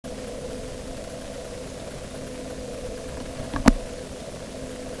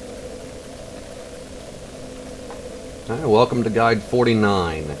Hi, welcome to Guide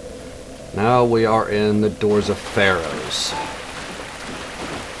 49. Now we are in the Doors of Pharros.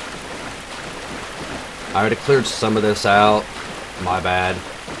 I already cleared some of this out. My bad.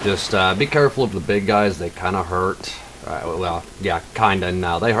 Just be careful of the big guys. They kind of hurt. Well, yeah, kinda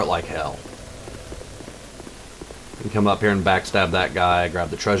now. They hurt like hell. You can come up here and backstab that guy, grab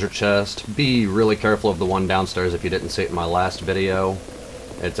the treasure chest. Be really careful of the one downstairs if you didn't see it in my last video.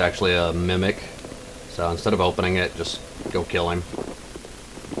 It's actually a mimic. So instead of opening it, just go kill him.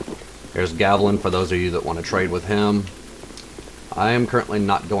 Here's Gavelin for those of you that want to trade with him. I am currently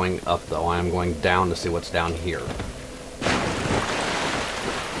not going up though. I am going down to see what's down here.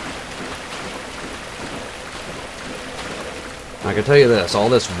 I can tell you this, all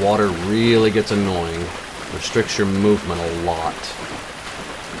this water really gets annoying. Restricts your movement a lot.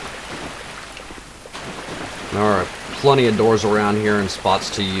 There are plenty of doors around here and spots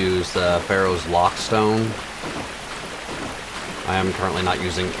to use the Pharros Lockstone. I am currently not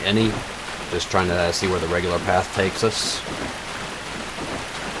using any, just trying to see where the regular path takes us.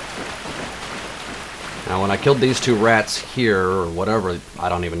 Now when I killed these two rats here, or whatever, I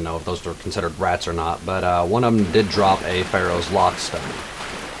don't even know if those are considered rats or not, but one of them did drop a Pharros Lockstone.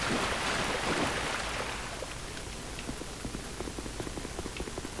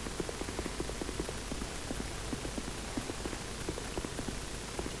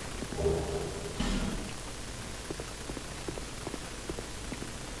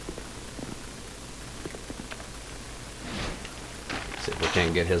 See if we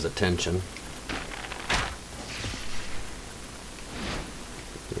can't get his attention.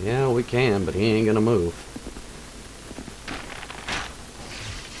 Yeah, we can, but he ain't gonna move.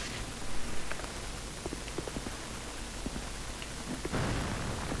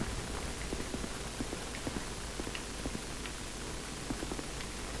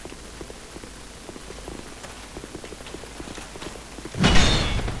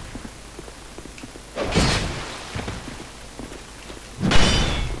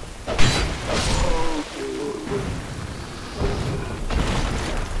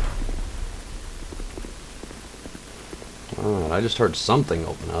 Alright, I just heard something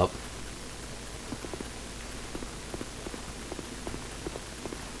open up.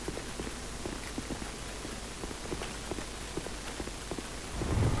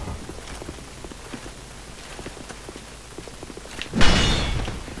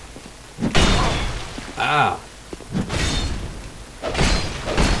 Ah!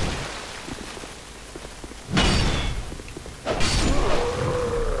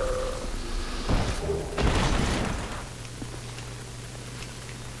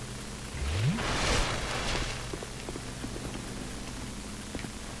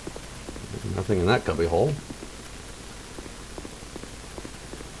 Nothing in that cubby hole.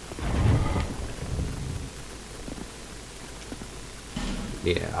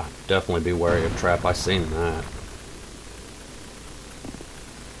 Yeah, definitely be wary of trap. I seen that.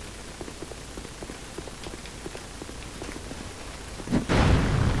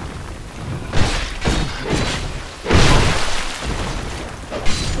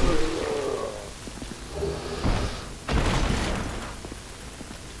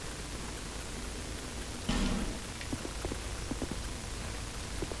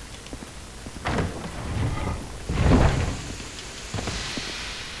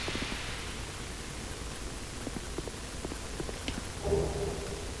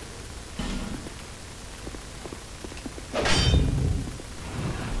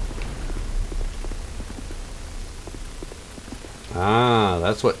 Ah,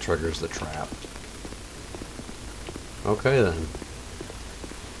 that's what triggers the trap. Okay then.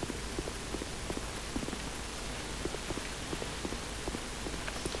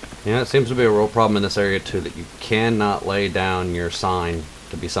 Yeah, it seems to be a real problem in this area too, that you cannot lay down your sign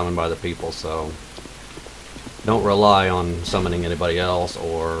to be summoned by the people, so don't rely on summoning anybody else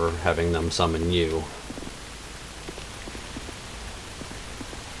or having them summon you.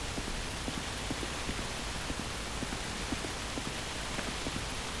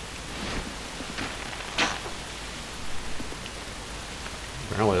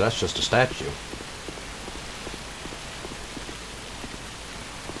 Apparently that's just a statue.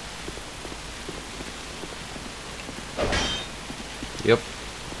 Yep.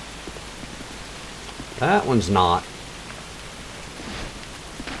 That one's not.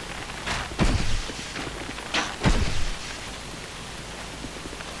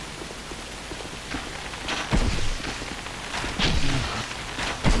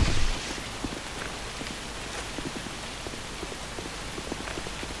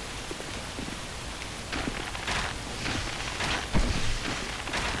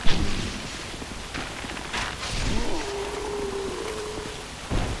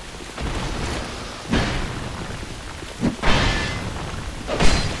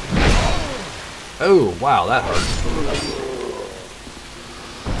 Oh, wow, that hurt.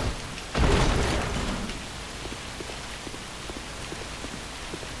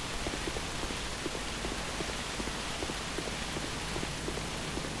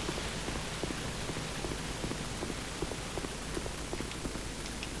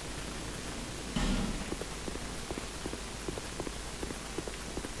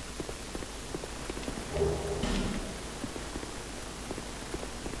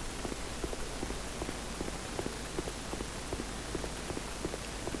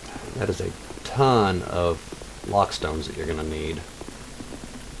 That is a ton of lockstones that you're going to need.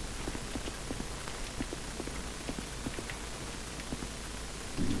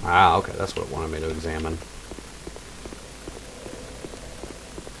 Ah, okay, that's what it wanted me to examine.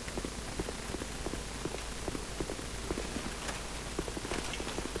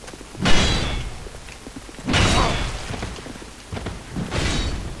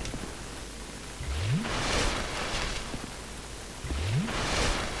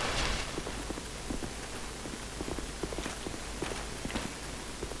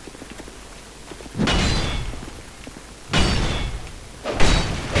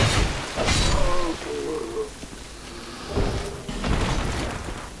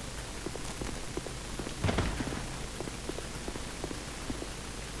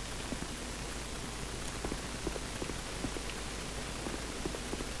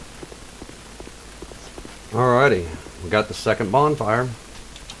 Alrighty, we got the second bonfire.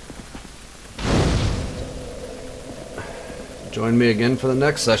 Join me again for the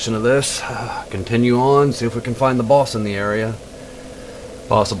next session of this. Continue on, see if we can find the boss in the area.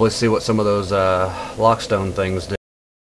 Possibly see what some of those lockstone things do.